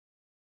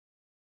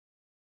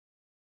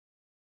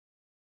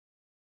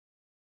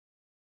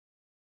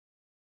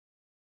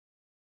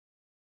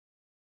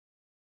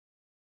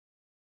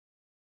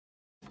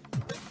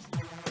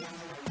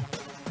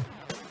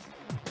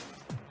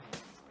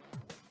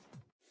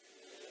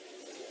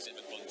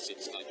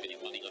Since 5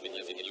 billion money have been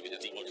left in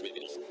Illuminati or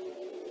criminals.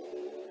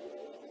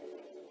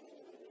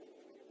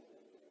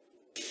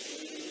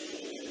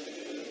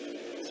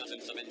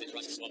 Saturn cemented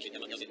rusts watching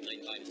among us in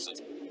plain find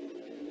sight.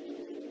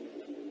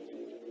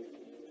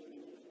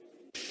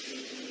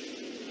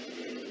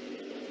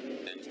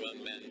 And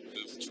one man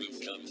whose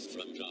truth comes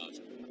from God.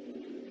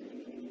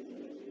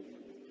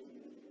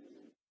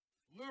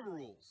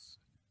 Liberals,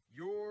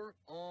 you're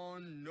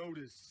on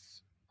notice.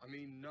 I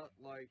mean, not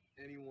like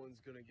anyone's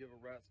gonna give a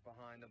rat's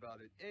behind about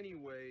it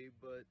anyway,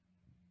 but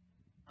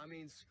I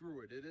mean,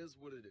 screw it. It is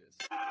what it is.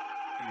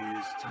 It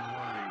is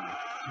time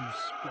to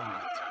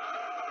spot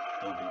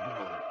the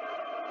Lord.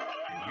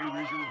 And here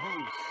is your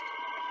host,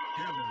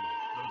 Kevin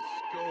the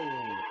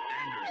Skull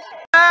Anderson.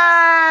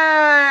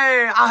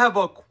 Hey! I have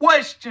a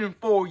question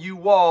for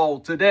you all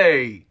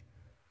today.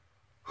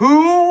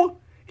 Who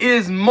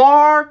is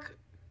Mark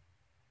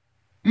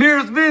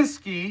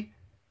Mierzwinsky,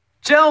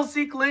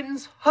 Chelsea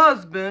Clinton's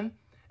husband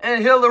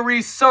and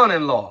Hillary's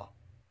son-in-law?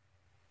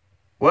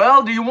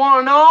 Well, do you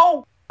want to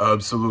know?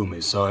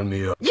 Absolutely, sign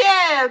me up.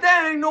 Yeah,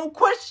 there ain't no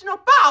question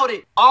about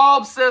it.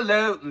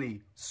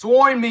 Absolutely.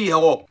 Sign me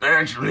up.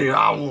 Actually,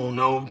 I want to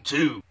know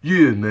too.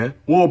 Yeah, man.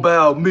 What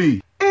about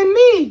me? And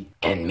me.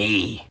 And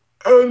me.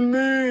 And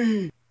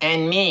me.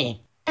 And me.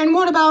 And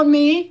what about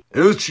me?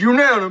 It's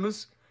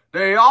unanimous.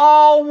 They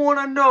all want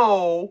to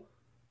know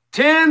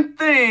 10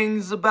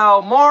 things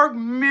about Mark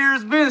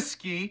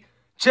Mierzwinsky,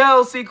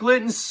 Chelsea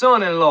Clinton's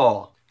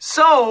son-in-law.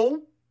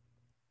 So,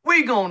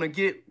 we gonna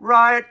get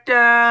right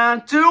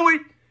down to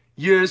it.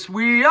 Yes,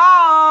 we are.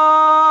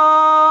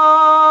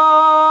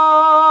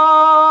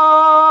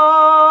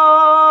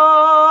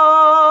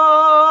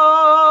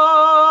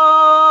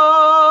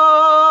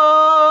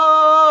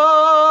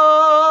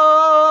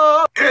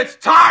 It's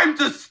time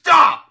to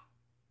stop.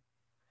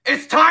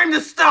 It's time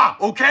to stop,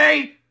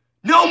 okay?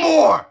 No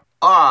more.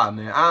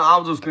 Man,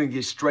 I'm just gonna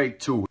get straight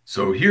to it.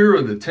 So here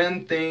are the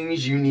 10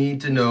 things you need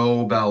to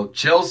know about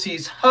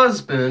Chelsea's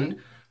husband,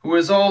 who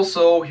is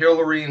also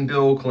Hillary and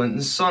Bill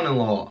Clinton's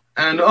son-in-law.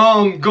 And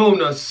I'm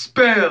gonna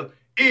spell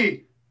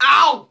it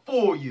out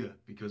for you,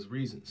 because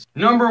reasons.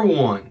 Number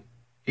 1,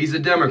 he's a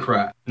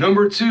Democrat.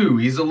 Number 2,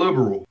 he's a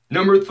liberal.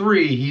 Number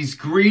 3, he's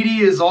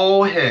greedy as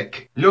all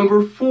heck.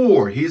 Number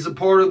 4, he's a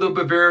part of the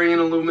Bavarian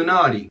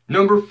Illuminati.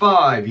 Number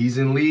 5, he's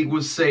in league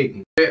with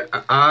Satan.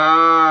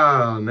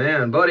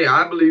 Man, buddy,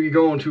 I believe you're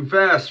going too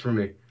fast for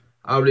me.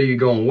 I believe you're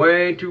going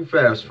way too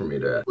fast for me,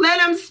 Dad. Let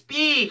him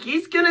speak.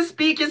 He's gonna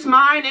speak his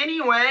mind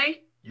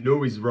anyway. You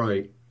know he's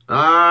right.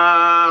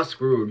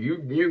 Screw it.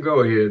 You go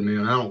ahead,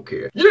 man. I don't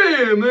care.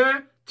 Yeah,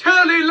 man.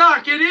 Tell it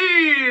like it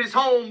is,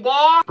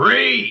 homeboy.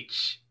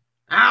 Preach.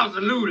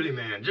 Absolutely,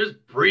 man.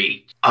 Just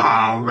preach.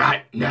 All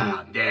right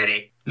now,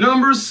 Daddy.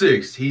 Number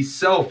 6, he's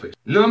selfish.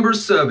 Number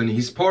 7,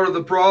 he's part of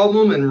the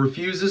problem and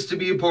refuses to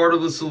be a part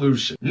of the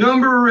solution.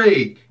 Number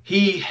 8,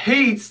 he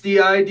hates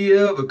the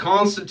idea of a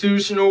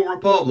constitutional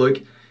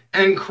republic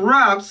and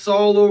craps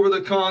all over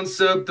the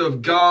concept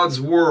of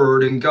God's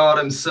word and God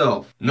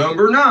himself.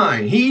 Number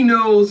 9, he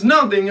knows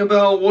nothing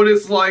about what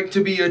it's like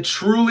to be a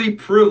truly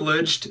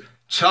privileged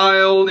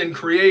child and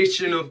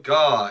creation of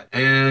God.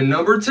 And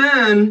number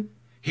 10,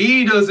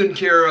 he doesn't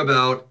care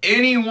about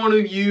any one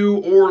of you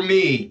or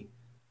me.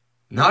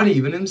 Not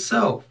even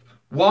himself.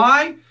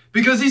 Why?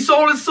 Because he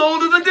sold his soul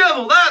to the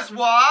devil. That's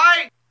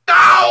why.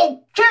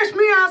 Ow! Catch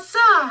me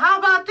outside. How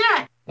about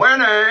that?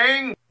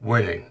 Winning.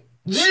 Winning.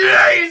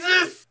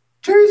 Jesus!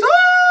 Jesus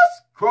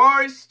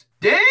Christ.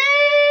 Damn!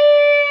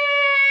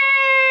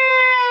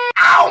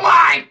 Oh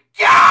my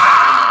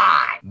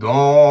God!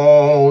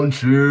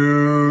 Don't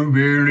you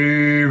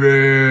believe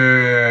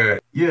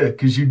it? Yeah,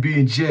 because you'd be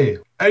in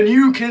jail. And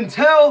you can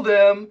tell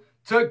them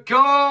to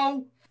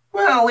go.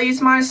 Well,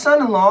 he's my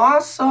son-in-law,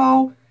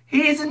 so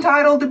he's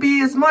entitled to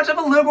be as much of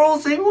a liberal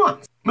as he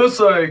wants. Let's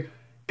say,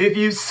 if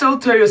you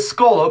saute a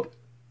scallop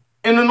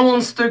in a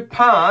non-stick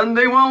pan,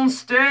 they won't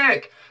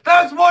stick.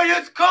 That's why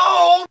it's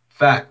called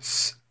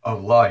facts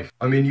of life.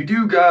 I mean, you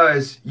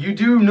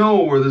do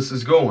know where this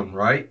is going,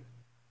 right?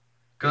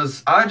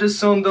 Because I just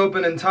summed up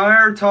an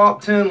entire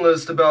top 10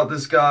 list about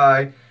this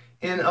guy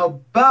in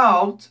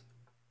about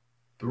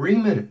 3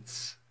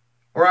 minutes.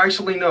 Or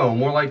actually, no,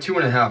 more like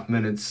 2.5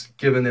 minutes,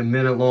 given the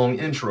minute-long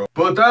intro.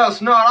 But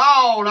that's not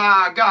all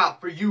I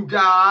got for you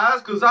guys,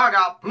 because I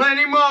got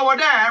plenty more of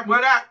that where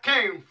that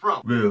came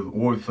from.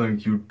 Well, I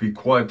think you'd be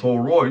quite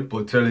alright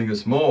by telling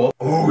us more.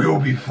 Oh,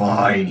 you'll be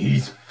fine.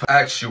 He's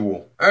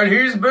factual. And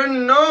he's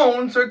been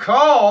known to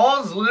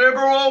cause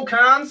liberal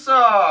cancer.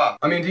 I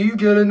mean, do you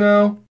get it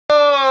now?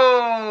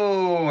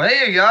 Oh,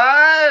 hey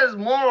guys,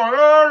 want to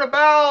learn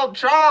about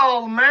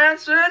Charles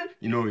Manson?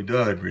 You know he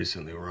died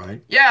recently,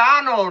 right? Yeah,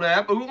 I know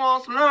that, but who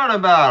wants to learn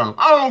about him?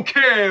 I don't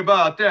care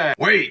about that.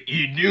 Wait,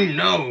 you do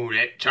know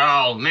that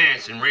Charles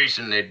Manson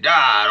recently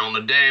died on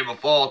the day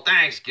before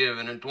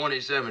Thanksgiving in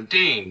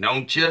 2017,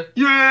 don't you?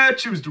 Yeah, I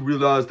choose to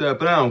realize that,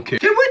 but I don't care.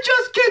 Can we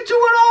just get to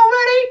it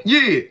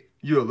already?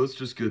 Yeah, let's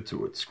just get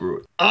to it.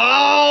 Screw it.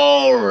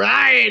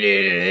 Alrighty,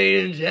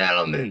 ladies and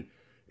gentlemen.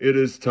 It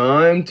is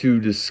time to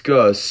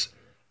discuss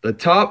The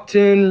top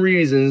 10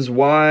 reasons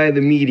why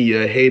the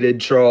media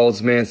hated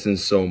Charles Manson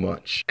so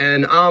much.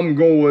 And I'm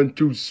going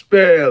to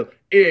spell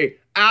it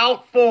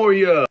out for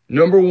you.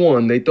 Number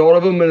 1, they thought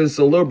of him as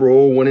a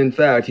liberal when in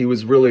fact he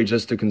was really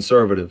just a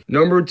conservative.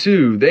 Number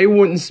 2, they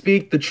wouldn't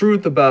speak the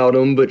truth about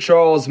him, but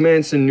Charles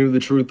Manson knew the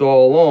truth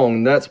all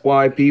along. That's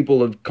why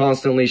people have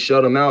constantly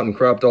shut him out and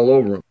crapped all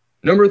over him.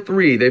 Number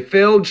 3, they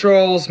failed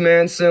Charles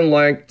Manson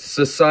like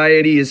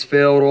society has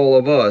failed all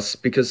of us,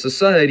 because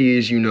society,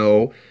 as you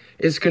know,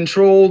 is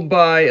controlled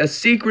by a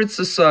secret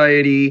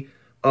society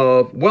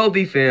of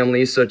wealthy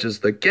families such as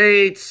the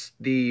Gates,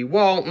 the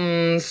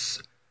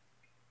Waltons,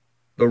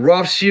 the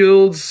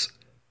Rothschilds,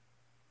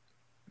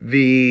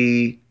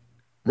 the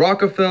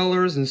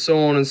Rockefellers, and so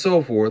on and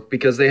so forth,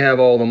 because they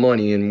have all the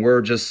money and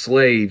we're just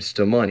slaves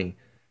to money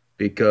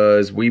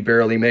because we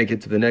barely make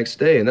it to the next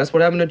day. And that's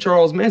what happened to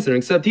Charles Manson,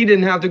 except he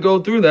didn't have to go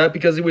through that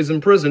because he was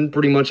in prison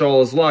pretty much all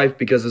his life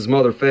because his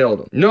mother failed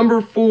him.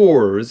 Number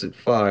 4, or is it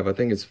 5? I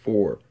think it's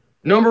 4.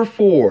 Number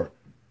 4,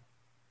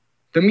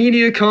 the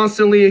media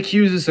constantly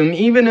accuses him,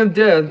 even of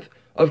death,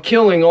 of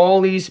killing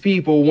all these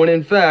people when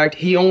in fact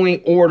he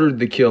only ordered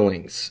the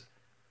killings.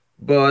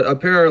 But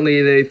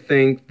apparently they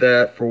think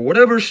that for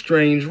whatever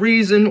strange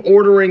reason,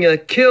 ordering a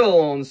kill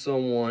on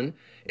someone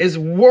is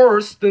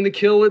worse than the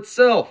kill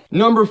itself.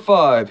 Number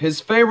 5, his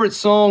favorite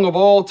song of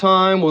all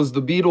time was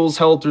the Beatles'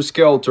 Helter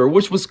Skelter,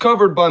 which was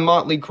covered by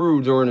Motley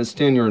Crue during his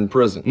tenure in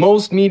prison.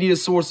 Most media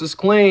sources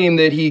claim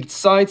that he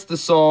cites the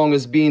song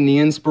as being the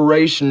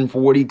inspiration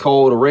for what he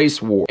called a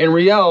race war. In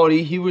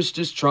reality, he was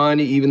just trying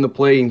to even the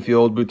playing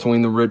field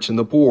between the rich and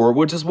the poor,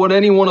 which is what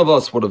any one of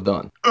us would have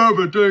done.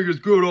 Everything is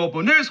good up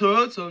on this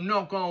hood, so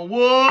knock on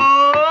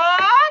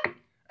wood,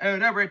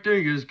 and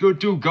everything is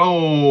good to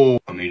go.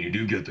 I mean, you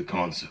do get the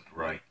concept,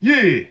 right?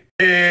 Yeah.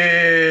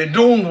 And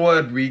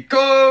onward we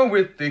go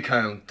with the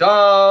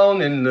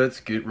countdown, and let's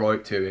get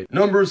right to it.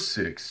 Number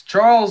 6,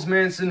 Charles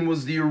Manson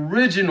was the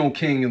original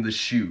king of the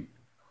shoot.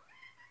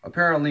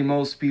 Apparently,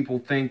 most people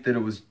think that it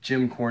was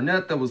Jim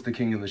Cornette that was the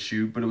king of the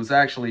shoot, but it was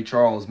actually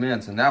Charles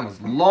Manson. That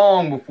was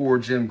long before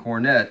Jim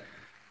Cornette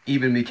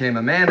even became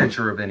a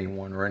manager of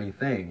anyone or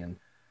anything. And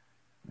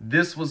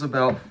this was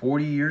about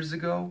 40 years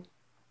ago.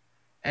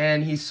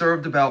 And he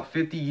served about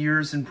 50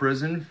 years in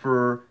prison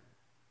for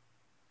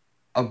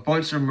a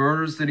bunch of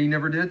murders that he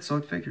never did, so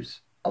it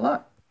figures. A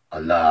lot. A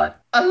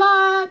lot. A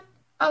lot.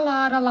 A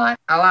lot, a lot,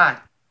 a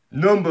lot.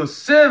 Number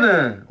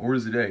 7. Or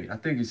is it 8? I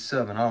think it's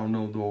 7. I don't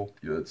know though.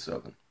 Yeah, it's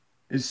 7.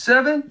 Is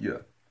 7? Yeah.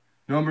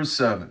 Number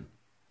 7.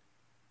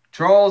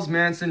 Charles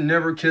Manson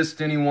never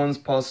kissed anyone's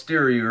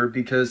posterior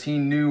because he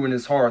knew in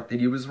his heart that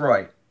he was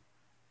right.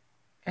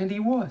 And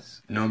he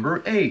was.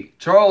 Number 8.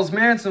 Charles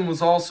Manson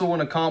was also an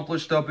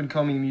accomplished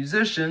up-and-coming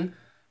musician,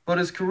 but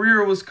his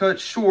career was cut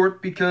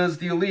short because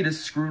the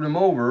elitists screwed him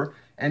over,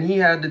 and he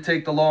had to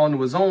take the law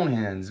into his own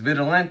hands,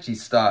 vigilante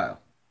style.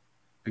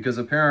 Because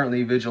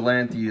apparently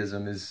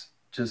vigilantism is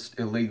just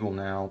illegal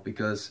now,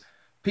 because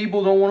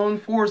people don't want to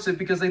enforce it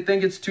because they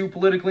think it's too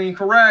politically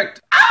incorrect.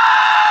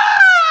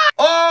 Ah!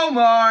 Oh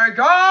my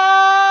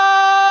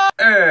God!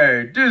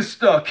 Hey, this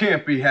stuff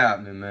can't be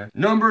happening, man.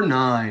 Number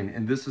 9,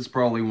 and this is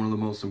probably one of the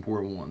most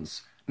important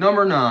ones.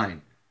 Number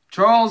 9,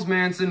 Charles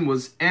Manson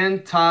was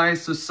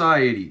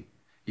anti-society.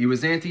 He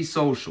was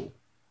antisocial.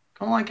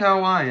 Kind of like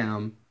how I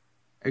am,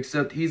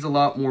 except he's a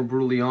lot more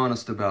brutally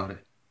honest about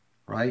it,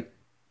 right?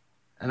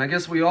 And I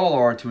guess we all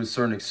are to a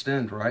certain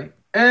extent, right?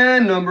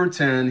 And number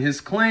 10,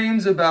 his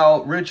claims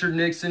about Richard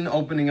Nixon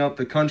opening up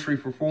the country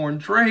for foreign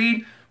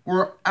trade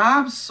were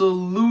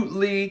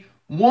absolutely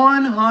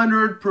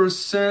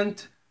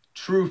 100%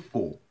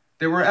 truthful.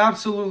 They were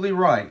absolutely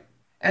right.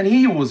 And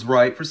he was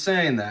right for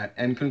saying that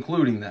and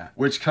concluding that,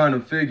 which kind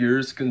of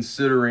figures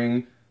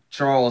considering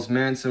Charles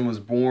Manson was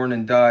born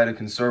and died a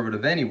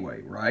conservative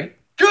anyway, right?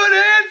 Good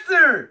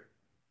answer!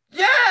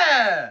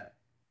 Yeah!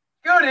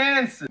 Good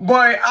answer.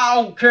 But I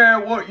don't care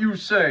what you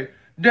say.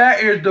 That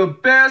is the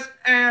best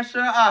answer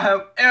I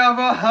have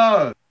ever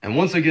heard. And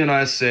once again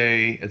I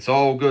say, it's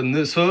all good in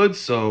this hood,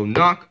 so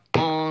knock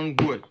on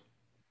wood.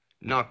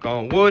 Knock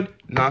on wood,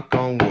 knock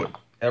on wood.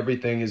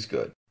 Everything is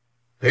good.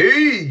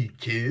 Hey,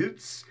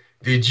 kids.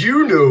 Did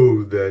you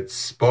know that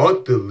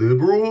Spot the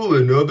Liberal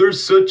and other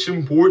such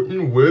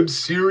important web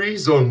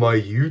series on my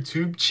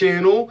YouTube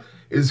channel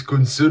is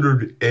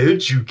considered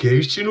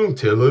educational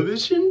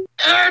television?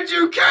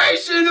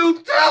 Educational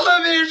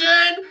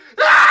television?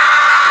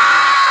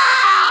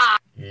 Ah!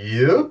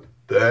 Yep,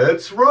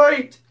 that's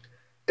right.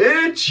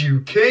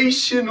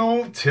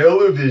 Educational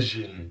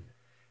television.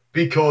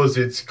 Because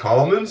it's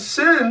common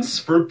sense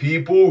for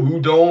people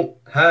who don't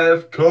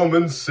have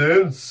common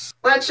sense.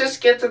 Let's just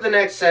get to the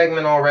next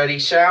segment already,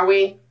 shall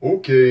we?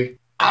 Okay.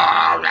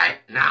 Alright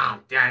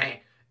now,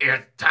 Daddy,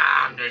 it's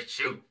time to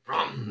shoot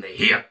from the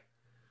hip.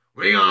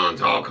 We're gonna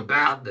talk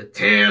about the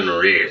 10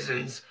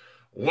 reasons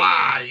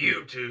why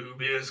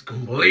YouTube is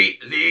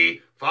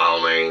completely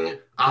falling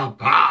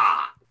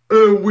apart.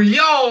 And we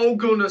all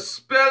gonna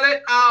spell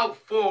it out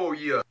for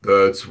you.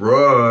 That's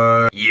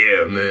right.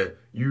 Yeah, man,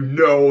 You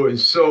know, and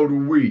so do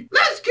we.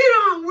 Let's get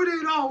on with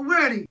it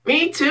already.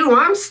 Me too,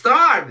 I'm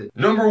starving.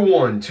 Number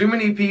 1, too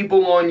many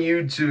people on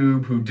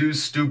YouTube who do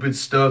stupid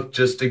stuff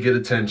just to get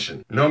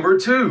attention. Number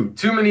 2,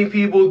 too many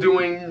people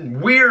doing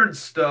weird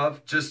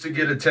stuff just to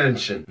get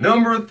attention.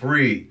 Number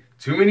 3,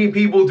 too many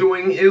people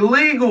doing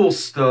illegal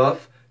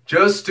stuff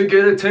just to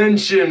get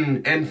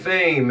attention and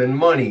fame and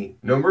money.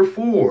 Number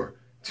 4,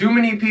 too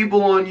many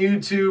people on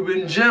YouTube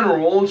in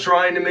general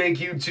trying to make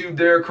YouTube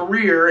their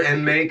career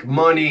and make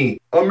money.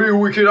 I mean,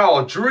 we can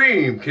all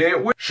dream,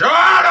 can't we? Shut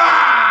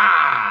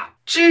up!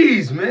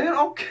 Jeez, man,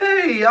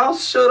 okay, I'll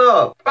shut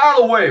up. By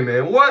the way,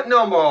 man, what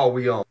number are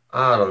we on?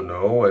 I don't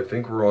know, I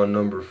think we're on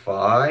number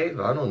 5,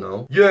 I don't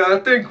know. Yeah, I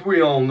think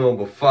we on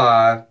number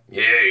 5.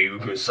 Yeah, you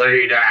can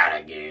say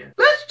that again.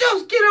 Let's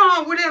just get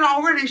on with it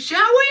already,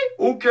 shall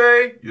we?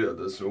 Okay. Yeah,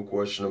 there's no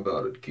question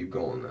about it. Keep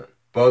going then.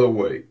 By the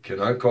way, can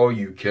I call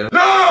you Ken?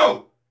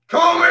 No!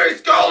 Call me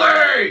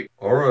Scully!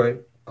 Alright,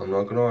 I'm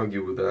not gonna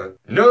argue with that.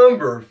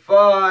 Number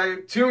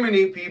 5, too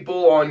many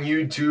people on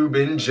YouTube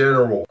in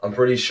general. I'm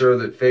pretty sure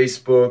that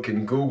Facebook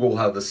and Google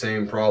have the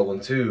same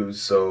problem too,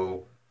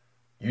 so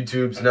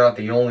YouTube's not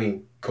the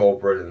only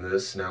culprit in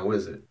this, now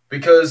is it?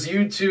 Because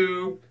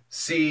YouTube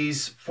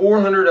sees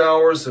 400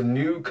 hours of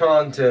new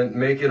content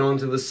make it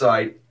onto the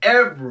site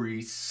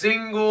every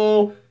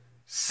single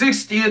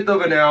 60th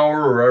of an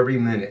hour or every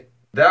minute.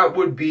 That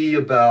would be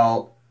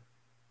about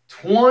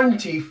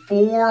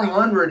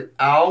 2,400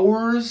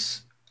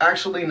 hours.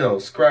 Actually, no,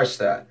 scratch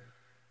that.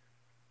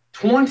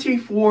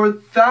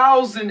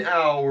 24,000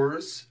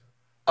 hours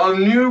of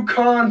new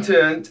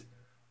content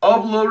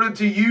uploaded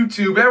to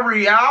YouTube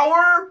every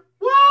hour?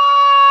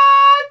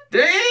 What?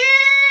 Damn!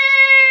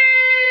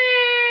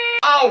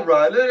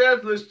 Alright,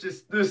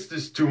 this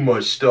is too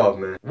much stuff,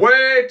 man.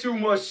 Way too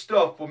much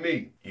stuff for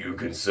me. You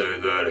can say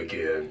that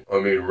again. I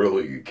mean,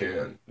 really, you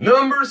can.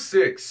 Number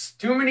 6,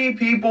 too many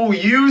people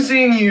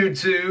using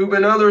YouTube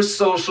and other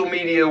social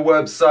media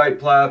website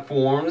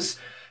platforms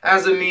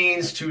as a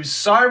means to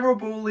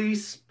cyberbully,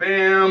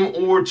 spam,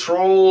 or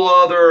troll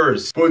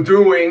others for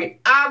doing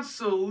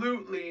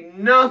absolutely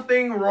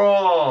nothing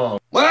wrong.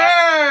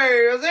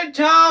 Hey, is it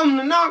time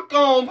to knock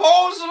on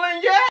porcelain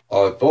yet?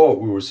 I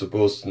thought we were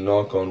supposed to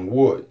knock on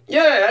wood.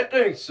 Yeah, I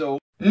think so.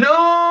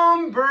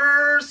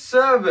 Number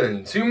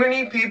 7, too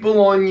many people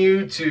on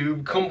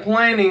YouTube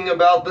complaining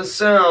about the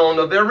sound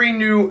of every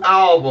new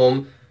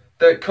album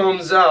that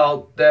comes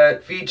out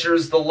that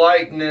features the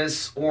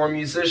likeness or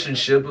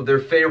musicianship of their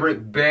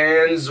favorite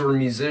bands or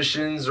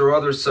musicians or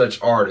other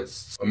such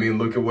artists. I mean,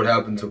 look at what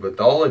happened to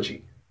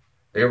Pathology.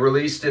 They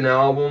released an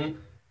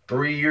album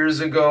 3 years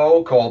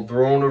ago called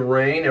Throne of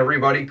Rain.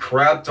 Everybody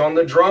crapped on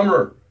the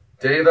drummer,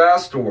 Dave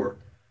Astor.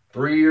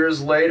 3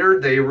 years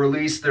later, they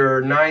released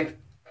their 9th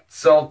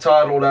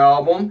self-titled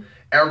album.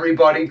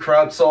 Everybody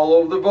craps all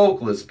over the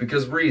vocalist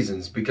because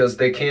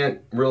they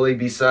can't really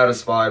be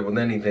satisfied with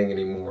anything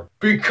anymore.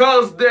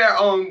 Because they're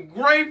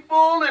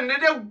ungrateful and they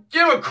don't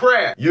give a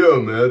crap. Yeah,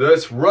 man,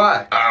 that's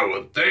right. I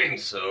would think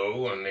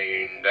so. I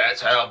mean,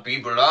 that's how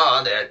people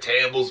are. They're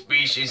terrible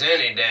species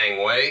any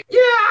dang way. Yeah,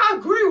 I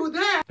agree with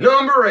that.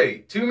 Number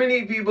 8, too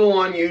many people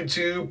on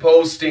YouTube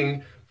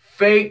posting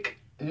fake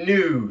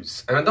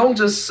news. And I don't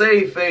just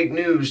say fake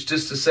news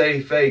just to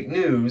say fake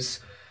news.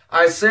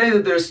 I say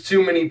that there's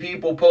too many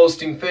people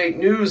posting fake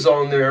news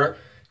on there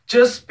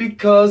just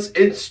because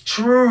it's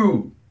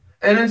true.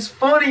 And it's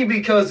funny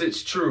because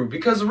it's true,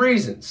 because of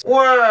reasons.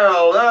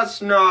 Well, that's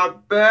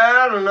not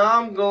bad, and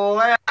I'm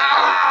glad.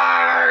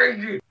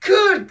 Arrgh!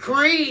 Good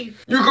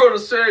grief! You could have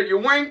said you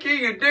winky,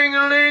 you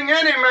ding-a-ling,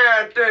 any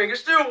mad thing. It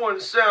still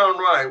wouldn't sound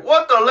right.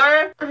 What the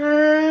land?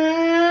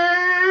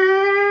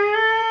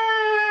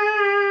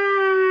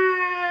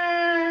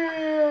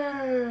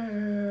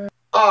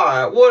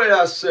 Alright, what did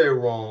I say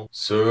wrong?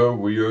 Sir,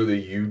 we are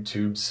the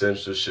YouTube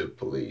censorship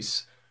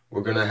police.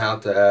 We're gonna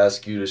have to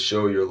ask you to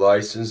show your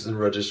license and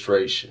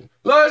registration.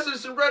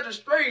 License and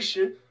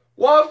registration?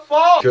 What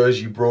for?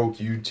 Because you broke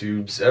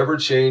YouTube's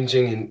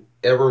ever-changing and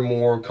ever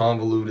more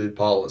convoluted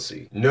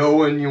policy.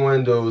 No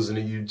innuendos in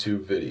a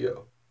YouTube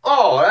video.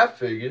 Oh, that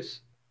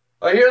figures.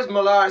 Here's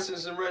my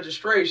license and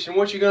registration.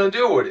 What you gonna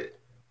do with it?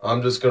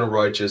 I'm just gonna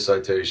write you a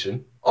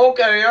citation.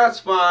 Okay, that's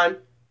fine.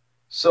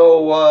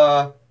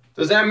 So,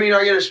 does that mean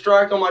I get a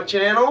strike on my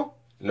channel?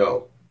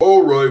 No.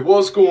 Alright,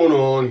 what's going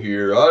on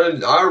here?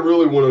 I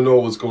really want to know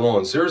what's going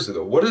on. Seriously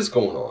though, what is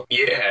going on?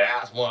 Yeah,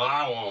 that's what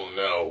I want to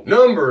know.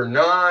 Number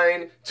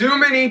 9, too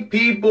many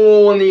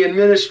people in the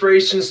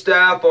administration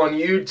staff on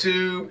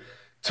YouTube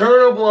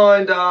turn a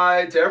blind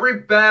eye to every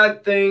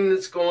bad thing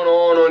that's going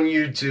on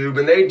YouTube,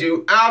 and they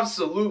do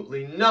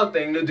absolutely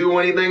nothing to do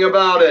anything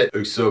about it.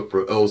 Except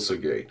for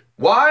ElsaGate.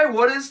 Why?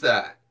 What is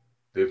that?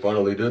 They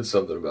finally did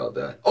something about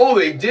that. Oh,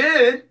 they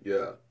did?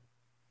 Yeah.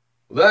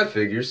 Well, that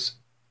figures.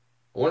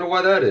 I wonder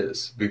why that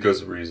is.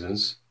 Because of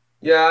reasons.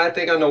 Yeah, I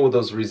think I know what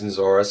those reasons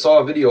are. I saw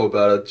a video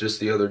about it just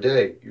the other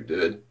day. You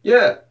did?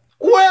 Yeah.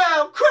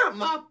 Well, crap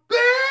my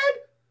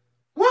bed,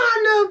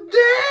 wind up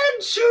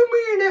dead, shoot me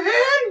in the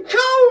head, and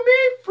call me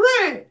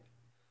Fred.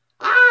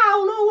 I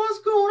don't know what's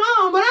going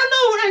on, but I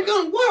know it ain't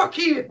gonna work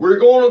here. We're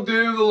gonna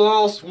do the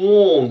last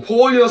one.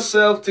 Pull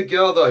yourself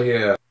together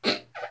here.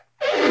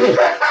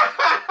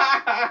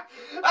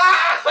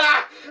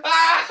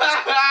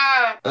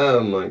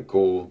 Oh my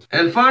god.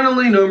 And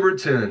finally, number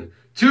 10.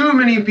 Too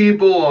many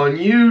people on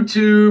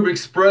YouTube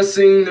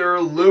expressing their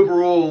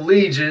liberal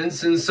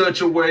allegiance in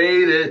such a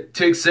way that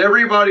ticks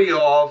everybody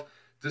off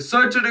to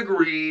such a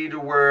degree to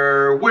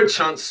where witch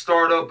hunts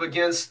start up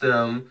against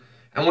them.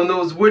 And when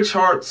those witch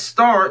hunts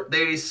start,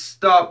 they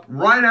stop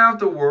right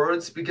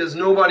afterwards because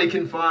nobody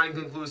can find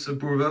conclusive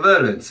proof of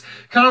evidence.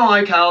 Kind of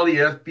like how the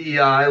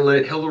FBI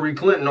let Hillary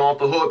Clinton off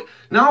the hook,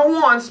 not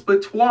once,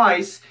 but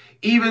twice,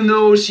 even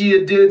though she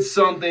had did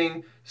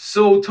something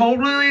so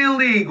totally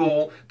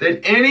illegal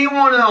that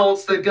anyone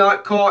else that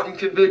got caught and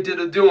convicted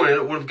of doing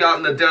it would have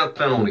gotten the death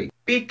penalty.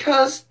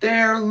 Because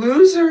they're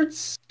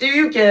losers. Do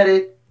you get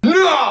it?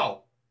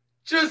 No!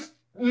 Just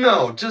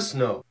no.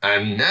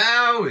 And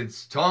now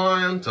it's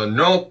time to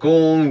knock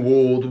on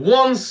wood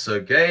once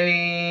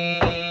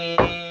again.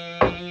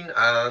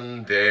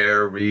 And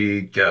there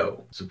we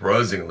go.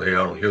 Surprisingly,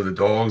 I don't hear the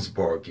dogs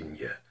barking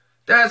yet.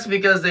 That's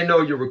because they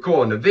know you're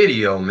recording a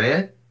video,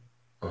 man.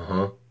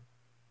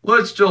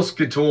 Let's just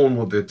get on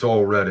with it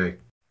already.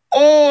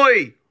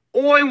 Oi!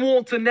 I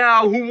want to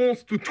know who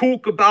wants to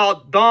talk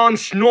about Dan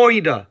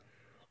Schneider.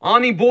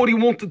 Anybody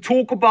want to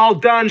talk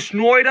about Dan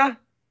Schneider?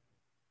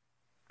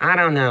 I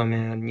don't know,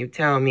 man. You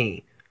tell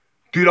me.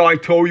 Did I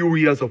tell you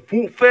he has a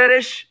foot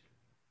fetish?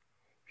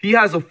 He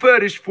has a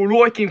fetish for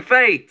liking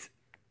fate.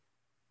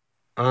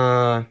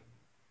 Not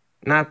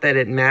that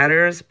it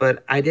matters,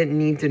 but I didn't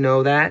need to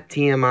know that.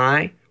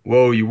 TMI.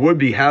 Well, you would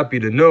be happy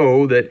to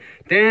know that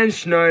Dan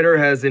Schneider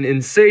has an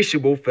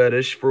insatiable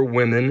fetish for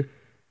women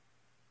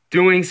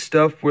doing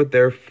stuff with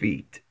their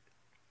feet.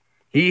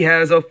 He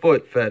has a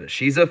foot fetish.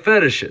 He's a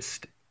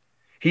fetishist.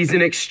 He's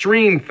an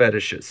extreme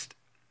fetishist.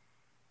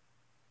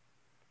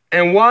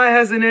 And why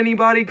hasn't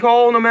anybody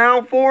called him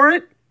out for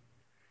it?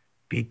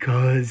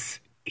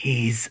 Because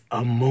he's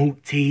a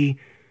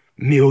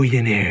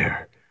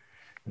multi-millionaire.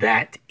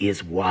 That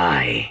is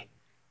why.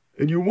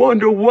 And you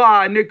wonder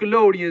why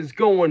Nickelodeon's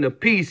going to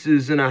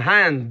pieces in a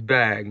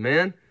handbag,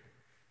 man.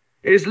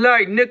 It's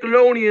like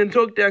Nickelodeon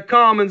took their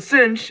common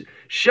sense,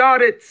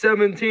 shot it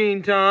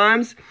 17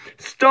 times,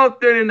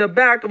 stuffed it in the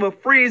back of a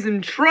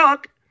freezing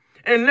truck,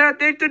 and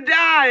left it to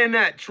die in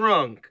that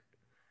trunk.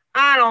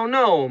 I don't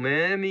know,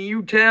 man. I mean,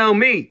 you tell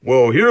me.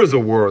 Well, here's a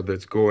word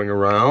that's going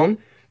around,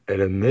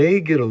 and it may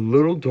get a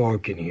little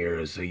dark in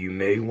here, so you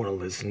may want to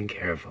listen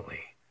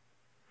carefully.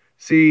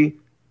 See,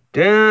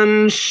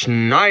 Dan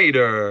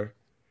Schneider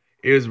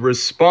is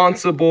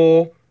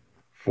responsible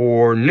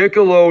for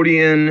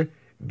Nickelodeon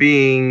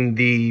being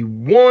the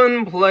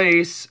one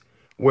place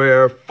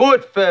where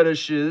foot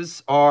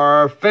fetishes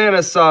are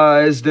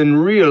fantasized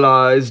and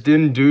realized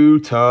in due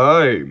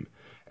time.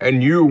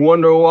 And you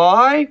wonder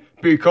why?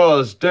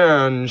 Because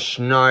Dan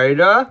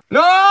Schneider... No!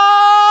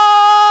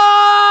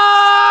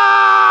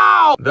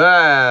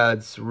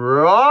 That's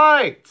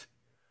right!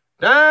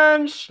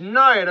 Dan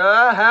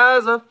Schneider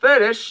has a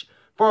fetish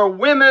for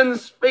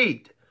women's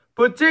feet,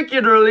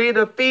 particularly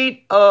the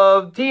feet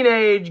of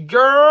teenage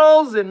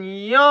girls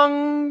and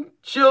young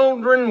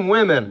children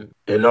women.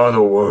 In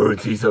other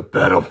words, he's a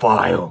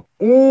pedophile.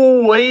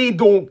 Oh, I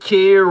don't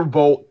care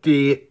about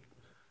that.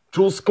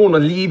 Just gonna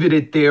leave it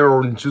at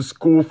there and just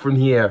go from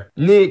here.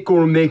 Ain't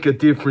gonna make a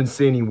difference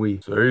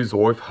anyway. Says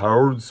I've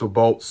heard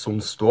about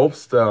some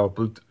stuff there,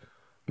 but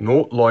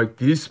not like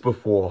this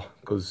before,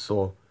 cause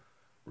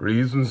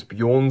reasons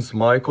beyond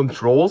my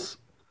controls.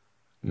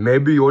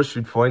 Maybe I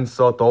should find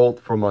that out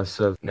for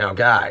myself. Now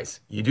guys,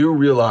 you do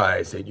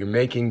realize that you're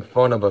making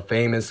fun of a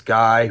famous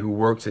guy who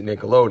works at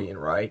Nickelodeon,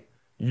 right?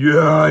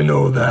 Yeah, I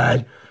know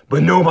that,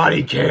 but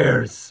nobody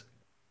cares.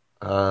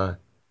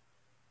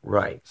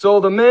 Right.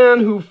 So the man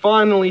who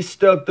finally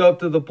stepped up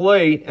to the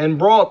plate and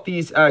brought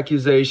these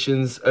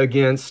accusations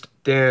against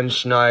Dan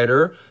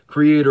Schneider,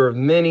 creator of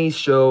many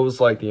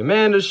shows like The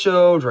Amanda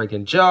Show, Drake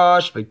and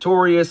Josh,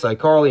 Victorious,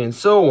 iCarly, and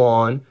so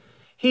on,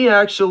 he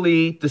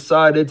actually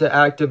decided to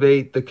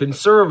activate the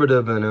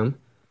conservative in him,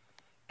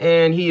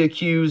 and he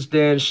accused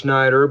Dan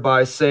Schneider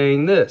by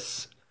saying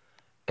this,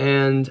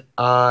 and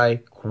I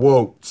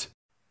quote,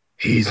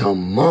 "He's a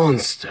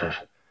monster,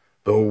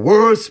 the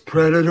worst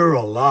predator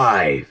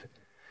alive.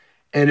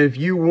 And if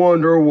you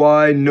wonder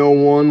why no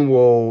one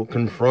will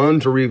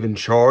confront or even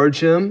charge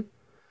him,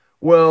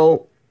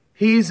 well,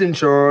 he's in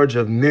charge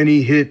of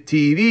many hit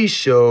TV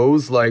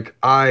shows like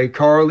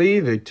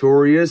iCarly,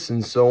 Victorious,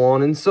 and so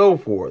on and so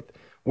forth,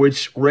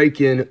 which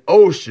rake in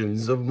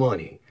oceans of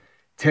money,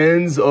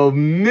 tens of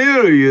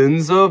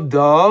millions of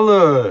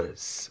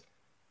dollars."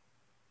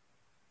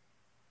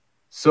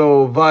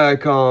 So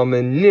Viacom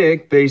and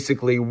Nick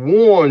basically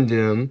warned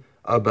him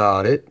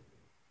about it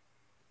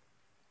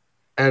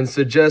and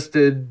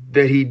suggested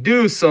that he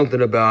do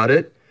something about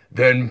it,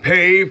 then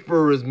pay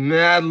for his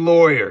mad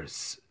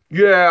lawyers.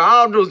 Yeah,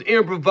 I'll just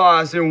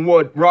improvise in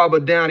what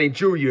Robert Downey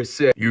Jr.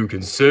 said. You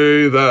can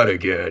say that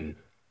again.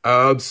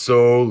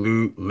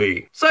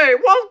 Absolutely. Say,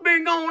 what's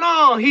been going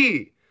on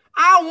here?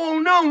 I want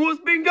to know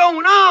what's been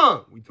going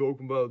on. We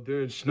talking about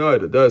Dan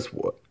Schneider, that's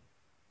what.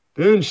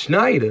 Dan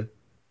Schneider?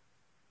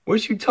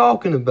 What you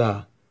talking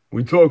about?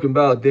 We talking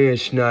about Dan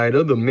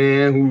Schneider, the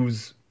man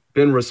who's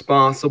been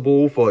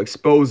responsible for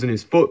exposing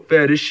his foot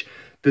fetish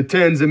to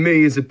tens of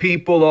millions of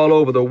people all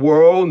over the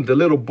world, the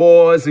little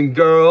boys and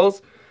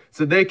girls,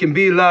 so they can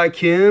be like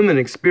him and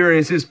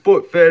experience his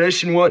foot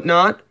fetish and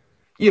whatnot.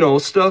 You know,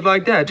 stuff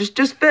like that. Just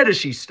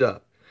fetishy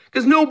stuff.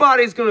 Because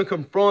nobody's going to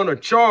confront or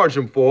charge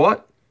him for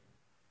it.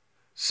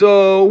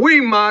 So we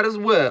might as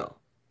well.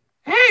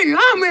 Hey,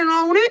 I'm in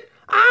on it.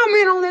 I'm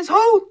in on this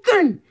whole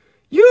thing.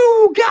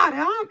 You got it.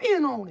 I'm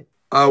in on it.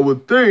 I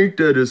would think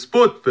that his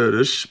foot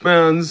fetish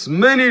spans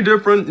many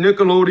different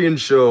Nickelodeon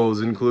shows,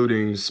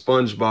 including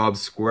SpongeBob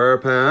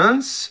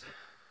SquarePants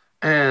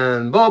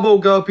and Bubble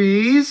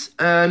Guppies,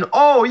 and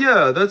oh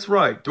yeah, that's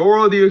right,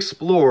 Dora the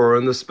Explorer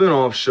and the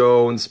spin-off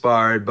show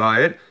inspired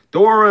by it,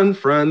 Dora and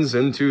Friends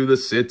Into the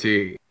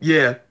City.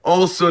 Yeah,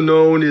 also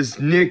known as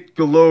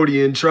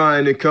Nickelodeon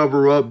trying to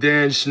cover up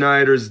Dan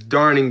Schneider's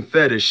darning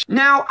fetish.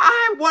 Now,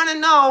 I want to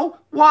know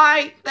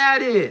why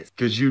that is.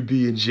 'Cause you'd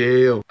be in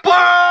jail.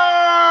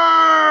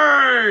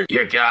 Burn!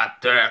 You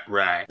got that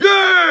right.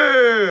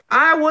 Yeah!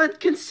 I would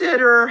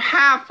consider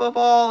half of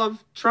all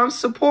of Trump's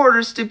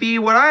supporters to be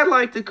what I'd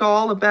like to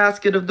call a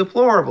basket of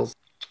deplorables.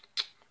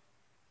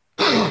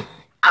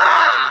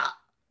 Ah!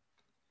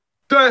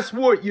 That's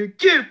what you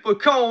get for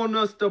calling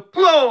us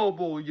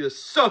deplorable, you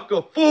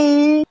sucker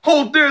fool!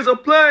 Hope there's a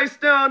place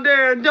down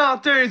there in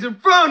Dante's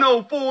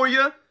Inferno for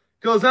you,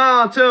 'cause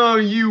I'll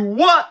tell you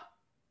what,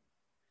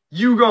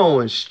 you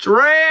going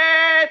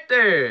straight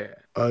there.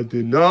 I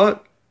did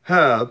not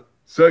have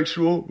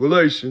sexual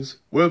relations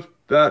with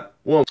that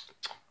woman.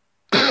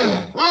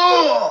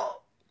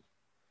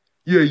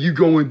 Yeah, you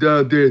going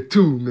down there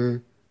too,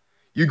 man.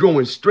 You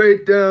going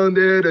straight down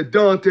there to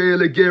Dante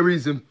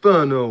Alighieri's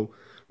Inferno,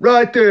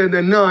 right there in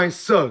the ninth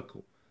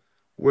circle,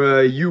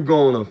 where you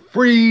gonna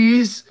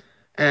freeze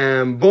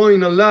and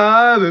burn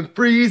alive and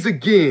freeze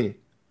again.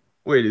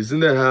 Wait,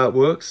 isn't that how it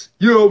works?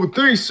 Yeah, I would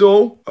think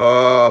so.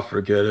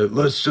 Forget it.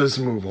 Let's just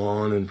move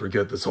on and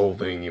forget this whole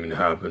thing even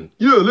happened.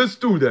 Yeah, let's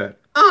do that.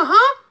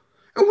 Uh-huh.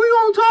 And we're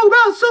gonna talk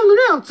about something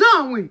else,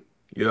 aren't we?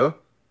 Yeah,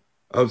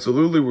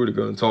 absolutely we're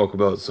gonna talk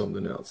about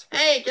something else.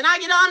 Hey, can I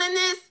get on in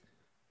this?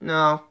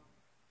 No.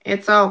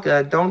 It's all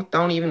good.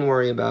 Don't even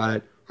worry about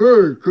it.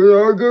 Hey, can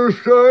I get a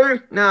say?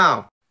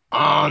 No.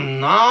 And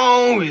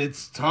now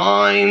it's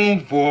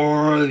time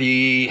for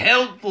the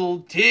helpful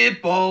tip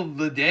of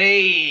the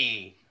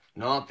day.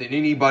 Not that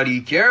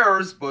anybody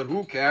cares, but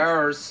who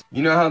cares?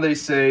 You know how they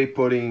say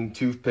putting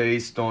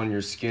toothpaste on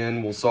your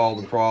skin will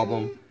solve the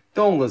problem?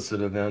 Don't listen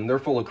to them, they're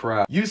full of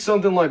crap. Use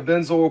something like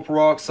benzoyl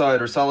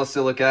peroxide or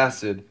salicylic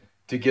acid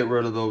to get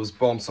rid of those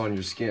bumps on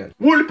your skin.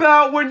 What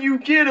about when you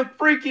get a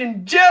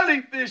freaking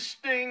jellyfish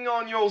sting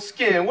on your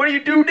skin? What do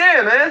you do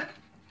then, man?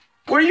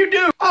 What do you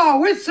do?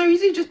 Oh, it's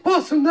easy. Just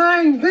put some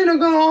dang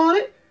vinegar on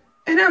it,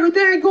 and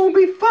everything gonna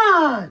be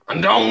fine.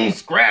 And don't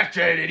scratch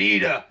at it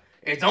either.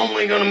 It's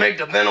only gonna make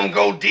the venom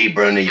go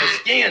deeper into your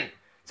skin.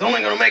 It's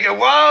only gonna make it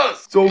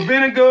worse. So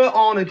vinegar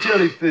on a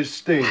jellyfish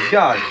sting.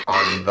 Got it.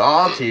 And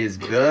that has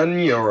been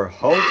your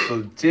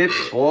helpful tip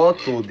for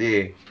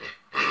today.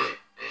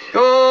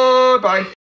 Goodbye.